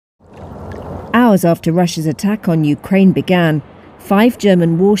Hours after Russia's attack on Ukraine began, 5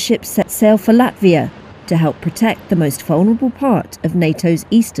 German warships set sail for Latvia to help protect the most vulnerable part of NATO's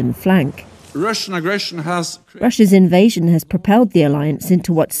eastern flank. Russia's invasion has propelled the alliance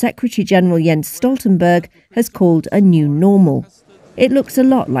into what Secretary-General Jens Stoltenberg has called a new normal. It looks a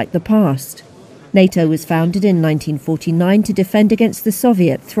lot like the past. NATO was founded in 1949 to defend against the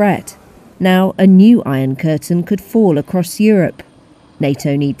Soviet threat. Now a new Iron Curtain could fall across Europe.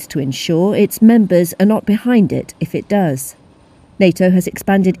 NATO needs to ensure its members are not behind it if it does. NATO has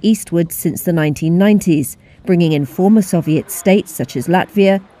expanded eastwards since the 1990s, bringing in former Soviet states such as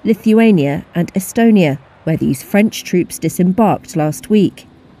Latvia, Lithuania and Estonia, where these French troops disembarked last week.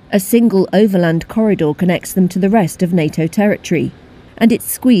 A single overland corridor connects them to the rest of NATO territory, and it's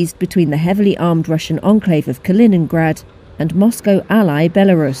squeezed between the heavily armed Russian enclave of Kaliningrad and Moscow ally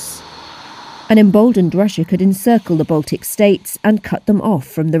Belarus. An emboldened Russia could encircle the Baltic states and cut them off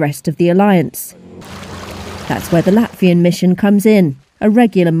from the rest of the alliance. That's where the Latvian mission comes in, a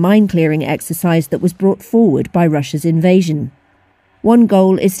regular mine-clearing exercise that was brought forward by Russia's invasion. One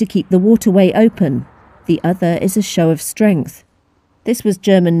goal is to keep the waterway open, the other is a show of strength. This was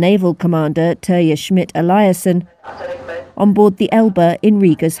German naval commander Terje Schmidt-Eliasson on board the Elbe in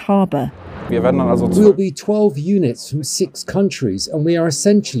Riga's harbour. We'll be 12 units from 6 countries, and we are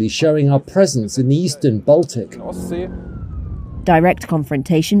essentially showing our presence in the eastern Baltic. Direct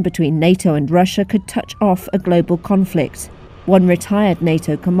confrontation between NATO and Russia could touch off a global conflict. One retired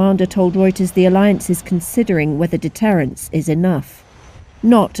NATO commander told Reuters the alliance is considering whether deterrence is enough.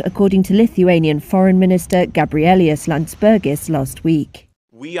 Not according to Lithuanian Foreign Minister Gabrielius Landsbergis last week.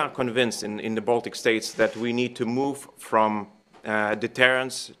 We are convinced in the Baltic states that we need to move from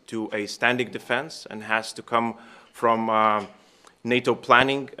deterrence to a standing defense, and has to come from NATO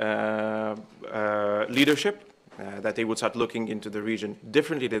planning leadership, that they would start looking into the region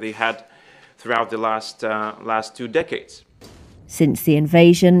differently than they had throughout the last 2 decades. Since the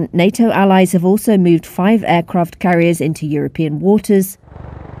invasion, NATO allies have also moved 5 aircraft carriers into European waters,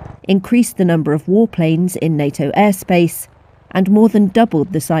 increased the number of warplanes in NATO airspace, and more than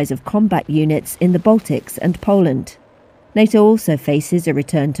doubled the size of combat units in the Baltics and Poland. NATO also faces a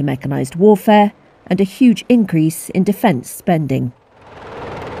return to mechanised warfare and a huge increase in defence spending.